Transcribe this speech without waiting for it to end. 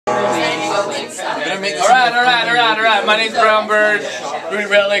Alright. My name's Brownbird Rudy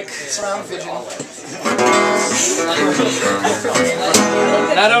Relic.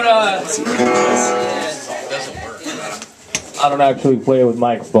 And I don't actually play with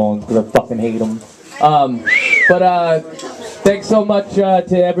microphones because I fucking hate them. Thanks so much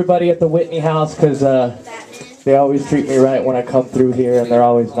to everybody at the Whitney House, because they always treat me right when I come through here, and they're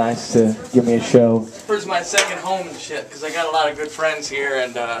always nice to give me a show. Here's my second home and shit, because I got a lot of good friends here,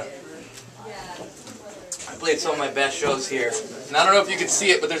 and I played some of my best shows here. And I don't know if you can see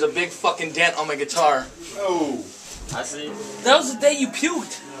it, but there's a big fucking dent on my guitar. Oh, I see. That was the day you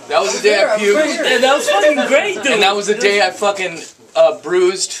puked. That was the day I puked. That was fucking great, dude. And that was the day I fucking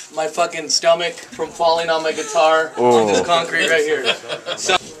bruised my fucking stomach from falling on my guitar on this concrete right here.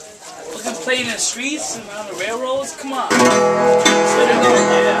 So, fucking playing in the streets and on the railroads. Come on.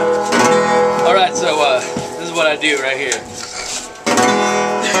 Alright, so this is what I do right here.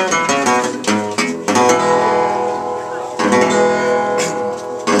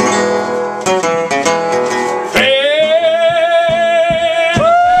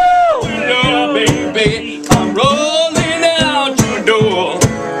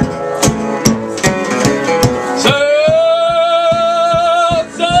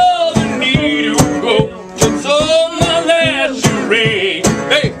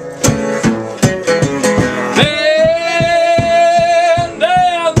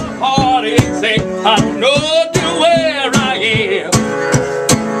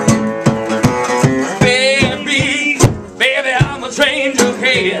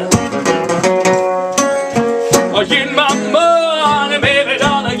 Get my money, baby,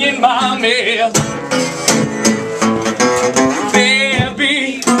 darling, get my mail.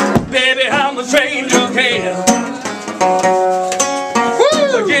 Baby, I'm a stranger here.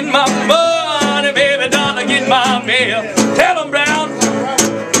 Get my money, baby, darling, get my mail. Tell them, Brown,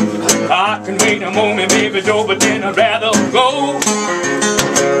 I can wait a moment, baby, though, but then I'd rather go.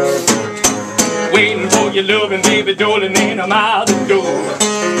 Waiting for your loving, baby, darling, then I'm out the door.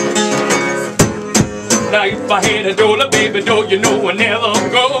 Now if I had a dollar, baby, don't you know I never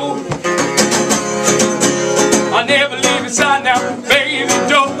go. I never leave your side now, baby,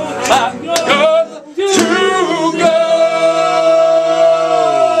 don't I go to go.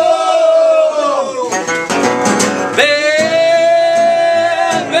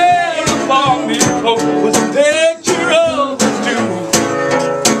 There upon me was a picture of the stew.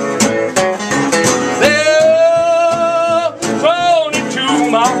 There, thrown into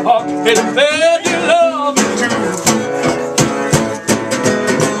my heart, and it felt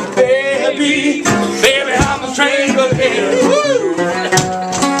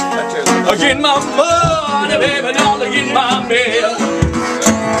get my money, baby, darling, get my mail.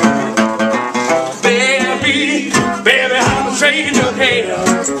 Baby, I'm a stranger here.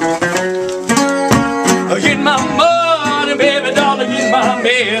 Get my money, baby, darling, get my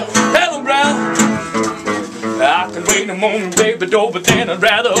mail. Hello, Brown, I can wait a moment, baby, though, but then I'd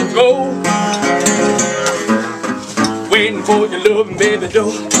rather go. Waiting for your loving, baby,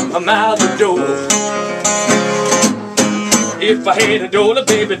 though, I'm out the door. If I had a dollar,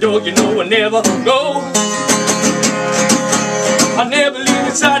 baby, doll, you know I never go. I never leave your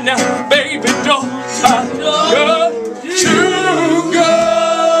side now, baby, doll. I got to go.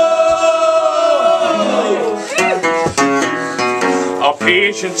 Our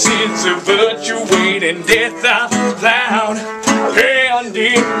patience is a virtue, waiting death I found.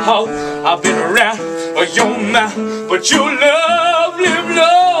 Candy hope I've been around your mouth, but your love lived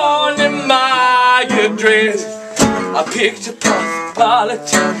on in my address. I picked up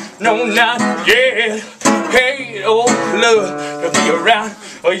politics, no, not yet. Hate or love to be around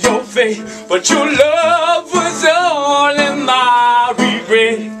your face, but your love was all in my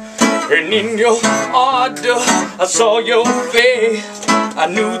regret. And in your ardor, I saw your face. I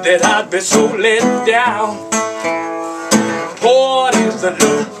knew that I'd been so let down. What is the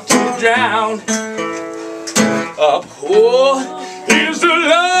love to drown? What is the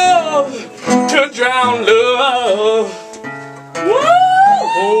love to drown love?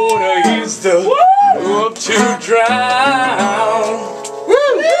 What is the love to drown?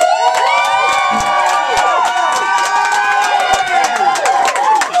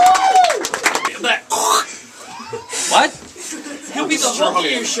 What? He'll be the Hulk of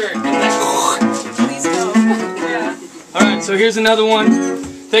your shirt. Please go. Yeah. Alright, so here's another one.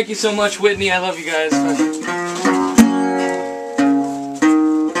 Thank you so much, Whitney. I love you guys.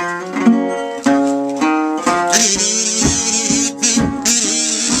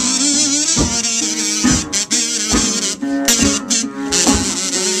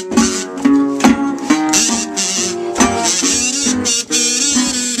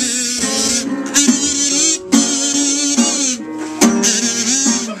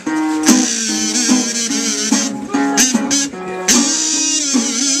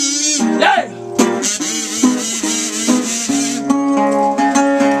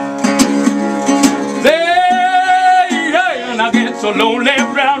 so lonely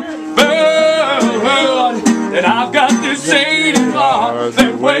brown bird that I've got this aching heart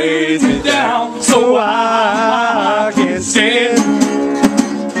that weighs me down, so I can't stand.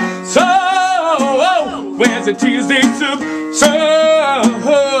 So where's the tears they subside?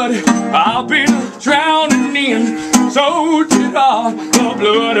 I've been drowning in so hard the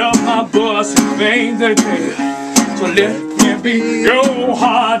blood of my busted veins. So let me be your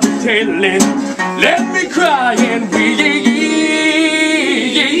heart to tell it. Let me cry and weep.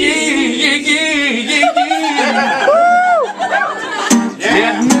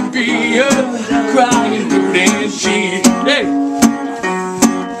 Let me be your crying brooding sheet. Hey.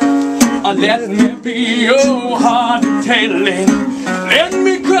 Let me be your heart to tell it. Let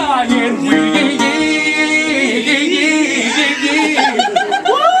me cry and weep.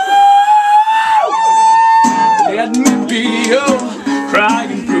 Let me be your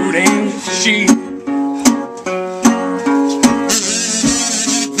crying brooding sheep.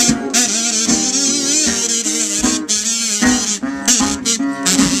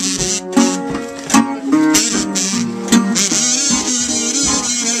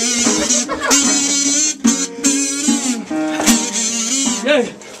 Yeah.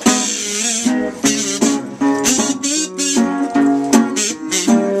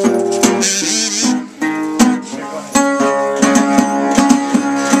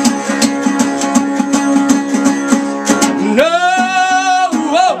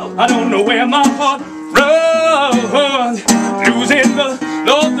 I don't know where my heart runs, losing the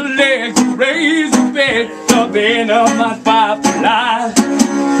legs to raise the bed, the bend of my firefly.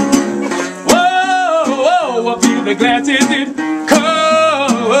 Whoa, I feel the glances it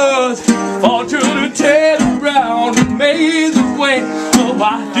covers, fall to the tail around the maze of way. So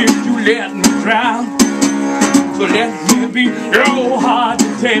why did you let me drown? So let me be your heart to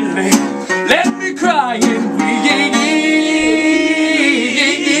tell it. Let me cry and weep.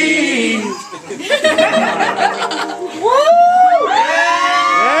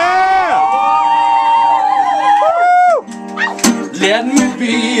 Let me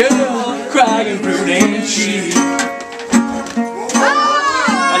be your crying brooding sheep.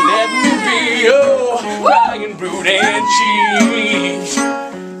 Let me be your crying brooding sheep.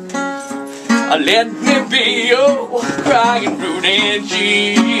 Let me be your crying brooding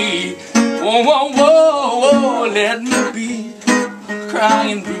sheep. Whoa, whoa, whoa, whoa. Let me be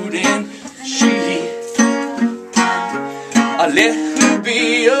crying brooding sheep. Let me be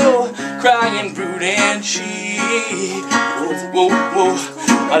your crying brooding sheep. Whoa, whoa,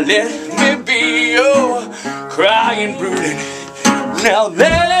 let me be your crying brooding. Now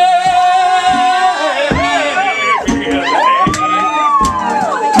let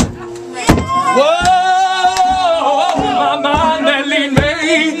whoa, my mind that lead me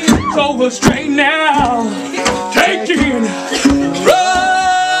so astray now, taking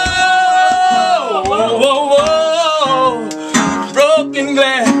broken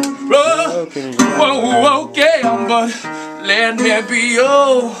glass, whoa, okay, but let me be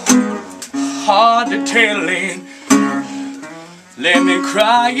your heart to tell it. Let me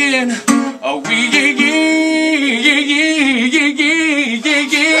cry in a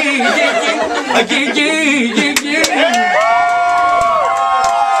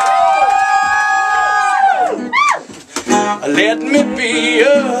Let me be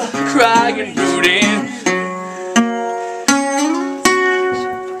a crying brooding